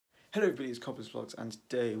Hello everybody, it's Coppers Vlogs, and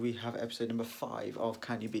today we have episode number 5 of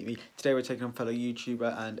Can You Beat Me? Today we're taking on fellow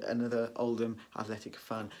YouTuber and another Oldham Athletic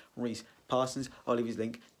fan, Rhys Parsons. I'll leave his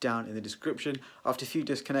link down in the description. After a few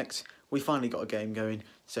disconnects, we finally got a game going,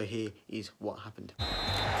 so here is what happened.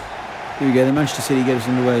 Here we go, the Manchester City get us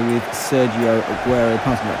underway with Sergio Aguero,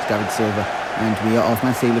 passing back to David Silva, and we are off.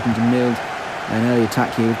 Man City looking to build an early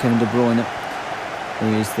attack here with Kevin De Bruyne.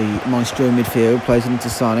 Here is the maestro midfield, plays it into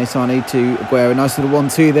Sane. Sane to Aguero, nice little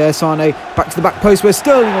 1-2 there. Sane back to the back post where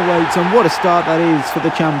Sterling awaits, and what a start that is for the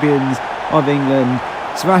champions of England.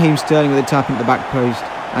 It's Raheem Sterling with a tap into the back post,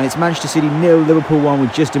 and it's Manchester City 0, Liverpool 1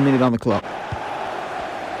 with just a minute on the clock.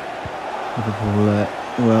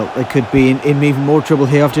 Liverpool, well, they could be in even more trouble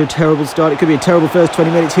here after a terrible start. It could be a terrible first 20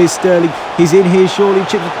 minutes. Here's Sterling, he's in here, surely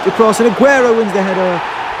chips across, and Aguero wins the header.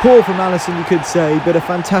 Poor from Alisson, you could say, but a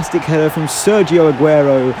fantastic header from Sergio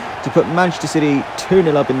Aguero to put Manchester City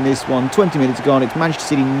 2-0 up in this one. 20 minutes gone, it's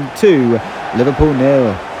Manchester City 2, Liverpool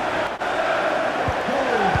 0.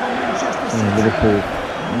 Liverpool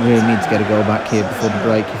really need to get a goal back here before the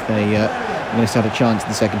break if they are going to stand a chance in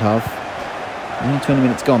the second half. Only 20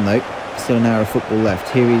 minutes gone though, still an hour of football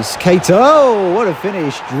left. Here is Keita. Oh, what a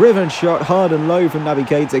finish! Driven shot hard and low from Naby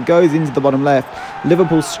Keita, goes into the bottom left.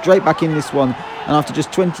 Liverpool straight back in this one. And after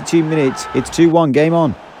just 22 minutes, it's 2-1, game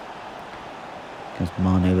on. Comes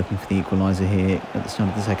Mane looking for the equaliser here at the start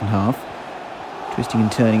of the second half. Twisting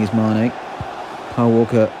and turning is Mane. Kyle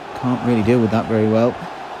Walker can't really deal with that very well.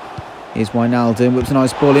 Here's Wijnaldum, whips a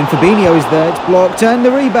nice ball in. Fabinho is there, it's blocked, and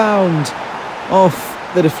the rebound off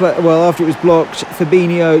the well, after it was blocked,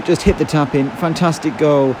 Fabinho just hit the tap in. Fantastic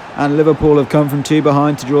goal, and Liverpool have come from 2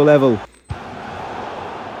 behind to draw level.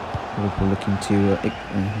 Liverpool looking to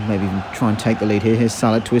maybe even try and take the lead here. Here's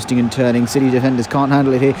Salah twisting and turning. City defenders can't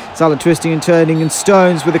handle it here. Salah twisting and turning, and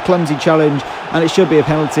Stones with a clumsy challenge, and it should be a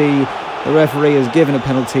penalty. The referee has given a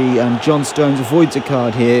penalty, and John Stones avoids a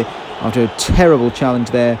card here after a terrible challenge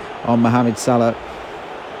there on Mohamed Salah.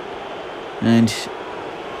 And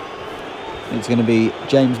it's going to be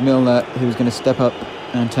James Milner who's going to step up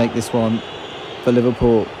and take this one for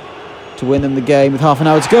Liverpool to win them the game with half an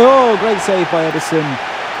hour to go. Oh, great save by Edison.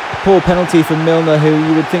 Poor penalty from Milner, who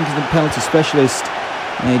you would think is the penalty specialist.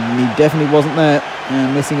 And he definitely wasn't there,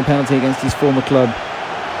 and missing a penalty against his former club.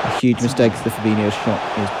 A huge mistake as the Fabinho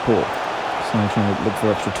shot is poor. So I'm trying to look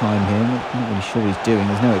for extra time here. I'm not really sure what he's doing.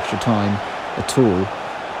 There's no extra time at all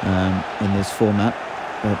in this format.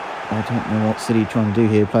 But I don't know what City are trying to do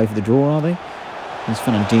here. Play for the draw, are they? There's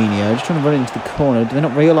Fernandinho just trying to run into the corner. Do they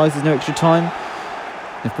not realise there's no extra time?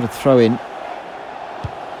 They've put a throw in.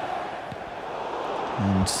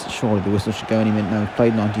 And surely the whistle should go any minute now. He's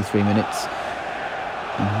played 93 minutes.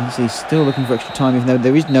 And he's still looking for extra time, even though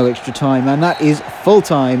there is no extra time. And that is full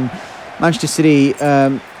time. Manchester City,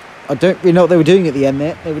 I don't really know what they were doing at the end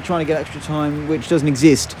there. They were trying to get extra time, which doesn't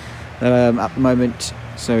exist at the moment.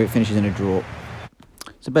 So it finishes in a draw.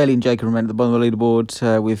 So Bailey and Jacob remain at the bottom of the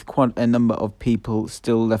leaderboard with quite a number of people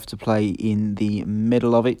still left to play in the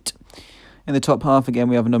middle of it. In the top half, again,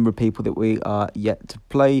 we have a number of people that we are yet to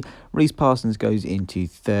play. Rhys Parsons goes into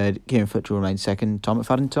 3rd. Kieran Fletcher remains 2nd. Tom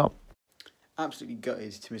McFadden top. Absolutely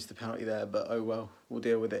gutted to miss the penalty there, but oh well, we'll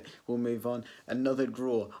deal with it. We'll move on. Another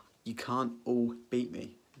draw. You can't all beat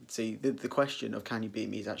me. See, the question of can you beat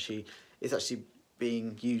me is actually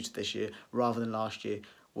being used this year rather than last year,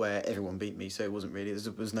 where everyone beat me, so it wasn't really,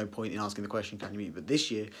 there was no point in asking the question, can you beat me? But this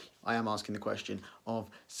year, I am asking the question of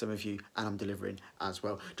some of you, and I'm delivering as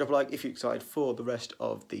well. Drop a like if you're excited for the rest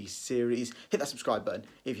of the series. Hit that subscribe button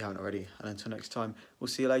if you haven't already. And until next time, we'll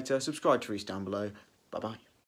see you later. Subscribe to Rhys down below. Bye-bye.